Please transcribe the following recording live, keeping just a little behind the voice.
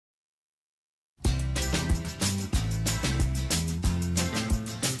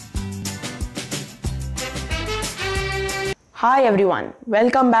Hi everyone,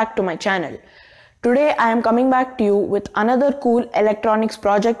 welcome back to my channel. Today I am coming back to you with another cool electronics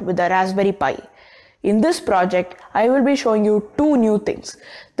project with the Raspberry Pi. In this project, I will be showing you two new things.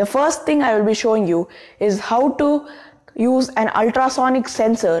 The first thing I will be showing you is how to use an ultrasonic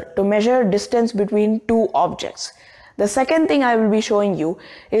sensor to measure distance between two objects. The second thing I will be showing you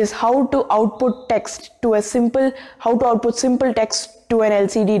is how to output simple text to an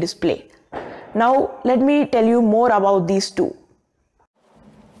LCD display. Now let me tell you more about these two.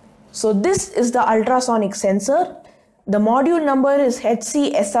 So this is the ultrasonic sensor. The module number is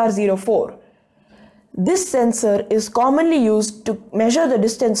HCSR04. This sensor is commonly used to measure the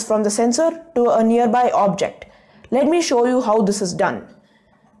distance from the sensor to a nearby object. Let me show you how this is done.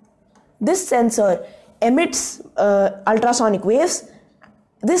 This sensor emits ultrasonic waves.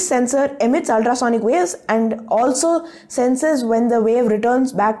 This sensor emits ultrasonic waves and also senses when the wave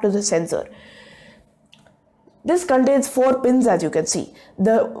returns back to the sensor. This contains 4 pins, as you can see.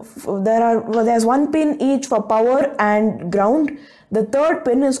 There's one pin each for power and ground. The third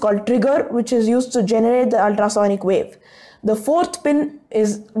pin is called trigger, which is used to generate the ultrasonic wave. The fourth pin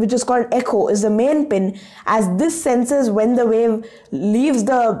which is called echo, is the main pin, as this senses when the wave leaves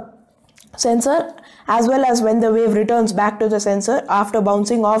the sensor as well as when the wave returns back to the sensor after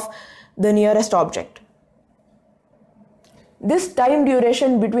bouncing off the nearest object. This time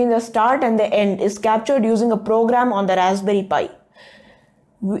duration between the start and the end is captured using a program on the Raspberry Pi.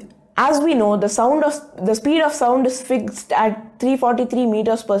 As we know, the speed of sound is fixed at 343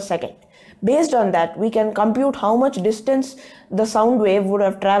 meters per second. Based on that, we can compute how much distance the sound wave would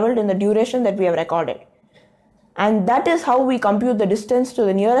have traveled in the duration that we have recorded. And that is how we compute the distance to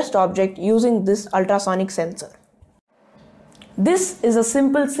the nearest object using this ultrasonic sensor. This is a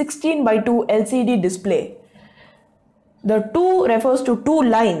simple 16:2 LCD display. The 2 refers to 2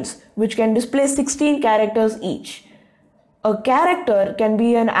 lines which can display 16 characters each. A character can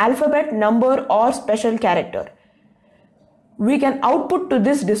be an alphabet, number or special character. We can output to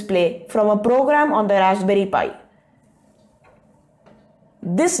this display from a program on the Raspberry Pi.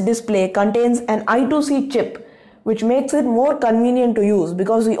 This display contains an I2C chip, which makes it more convenient to use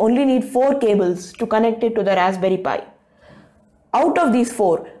because we only need 4 cables to connect it to the Raspberry Pi. Out of these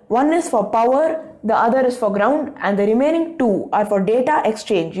 4, one is for power, the other is for ground, and the remaining 2 are for data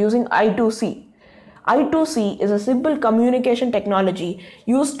exchange using I2C. I2C is a simple communication technology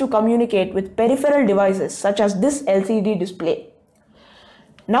used to communicate with peripheral devices such as this LCD display.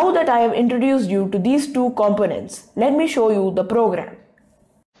 Now that I have introduced you to these 2 components, let me show you the program.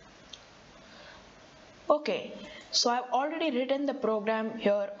 Okay, so I've already written the program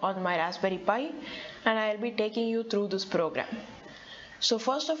here on my Raspberry Pi and I'll be taking you through this program. So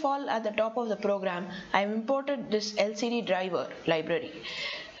first of all, at the top of the program, I've imported this LCD driver library.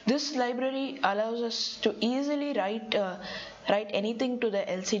 This library allows us to easily write anything to the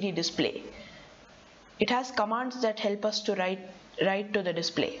LCD display. It has commands that help us to write to the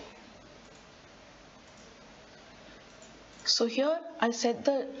display. So here I set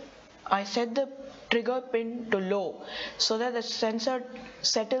the trigger pin to low so that the sensor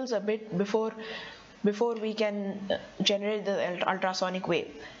settles a bit before we can generate the ultrasonic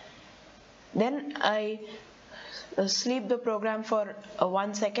wave. Then I sleep the program for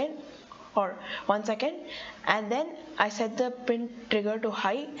 1 second and then I set the pin trigger to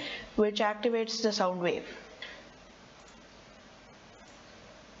high, which activates the sound wave.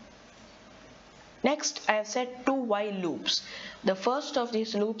 Next, I have set 2 while loops. The first of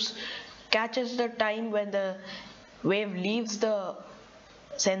these loops catches the time when the wave leaves the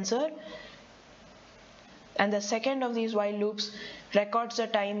sensor, and the second of these while loops records the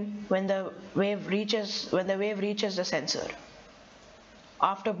time when the wave reaches the sensor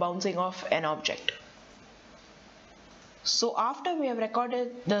after bouncing off an object. So after we have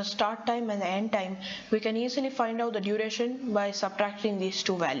recorded the start time and the end time, we can easily find out the duration by subtracting these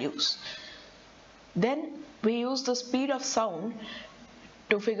 2 values. Then we use the speed of sound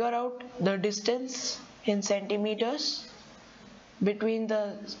to figure out the distance in centimeters between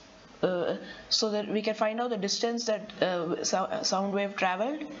the so that we can find out the distance that sound wave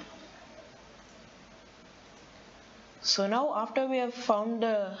traveled. So now after we have found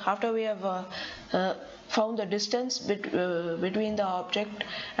the distance between the object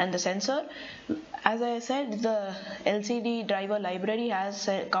and the sensor, as I said, the LCD driver library has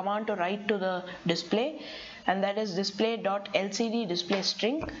a command to write to the display, and that is display.lcd display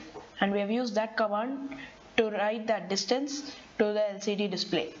string, and we have used that command to write that distance to the LCD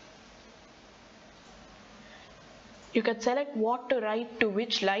display. You can select what to write to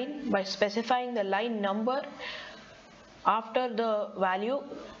which line by specifying the line number after the value,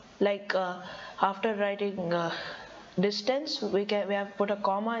 like after writing distance, we have put a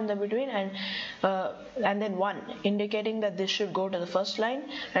comma in the between, and then 1, indicating that this should go to the first line,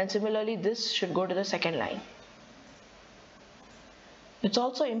 and similarly this should go to the second line. It's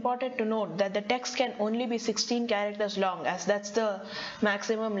also important to note that the text can only be 16 characters long, as that's the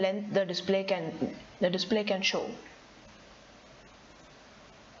maximum length the display can show.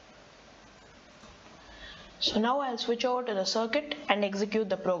 So now I'll switch over to the circuit and execute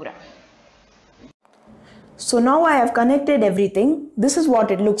the program. So now I have connected everything. This is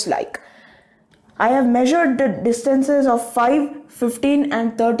what it looks like. I have measured the distances of 5, 15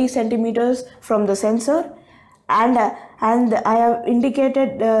 and 30 centimeters from the sensor, and I have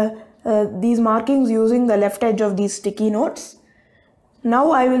indicated these markings using the left edge of these sticky notes.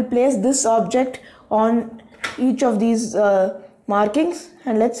 Now I will place this object on each of these markings,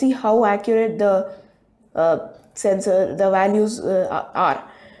 and let's see how accurate the values are.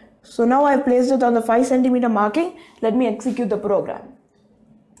 So now I have placed it on the 5 centimeter marking. Let me execute the program.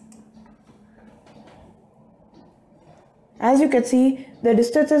 As you can see, the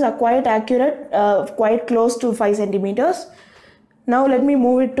distances are quite accurate, quite close to 5 centimeters. Now let me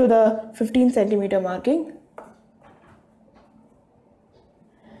move it to the 15 centimeter marking.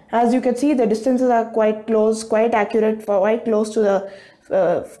 As you can see, the distances are quite close, quite accurate, quite close to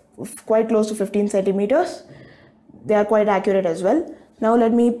 15 centimeters. They are quite accurate as well. Now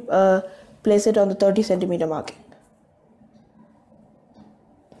let me place it on the 30 centimeter marking.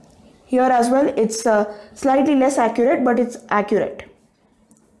 Here as well, it's slightly less accurate, but it's accurate.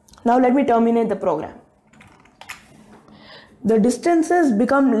 Now let me terminate the program. The distances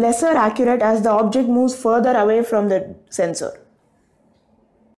become lesser accurate as the object moves further away from the sensor.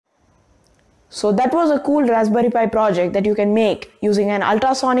 So that was a cool Raspberry Pi project that you can make using an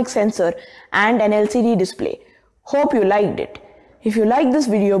ultrasonic sensor and an LCD display. Hope you liked it. If you like this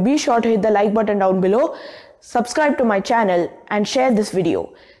video, be sure to hit the like button down below, subscribe to my channel and share this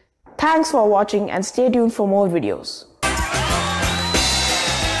video. Thanks for watching and stay tuned for more videos.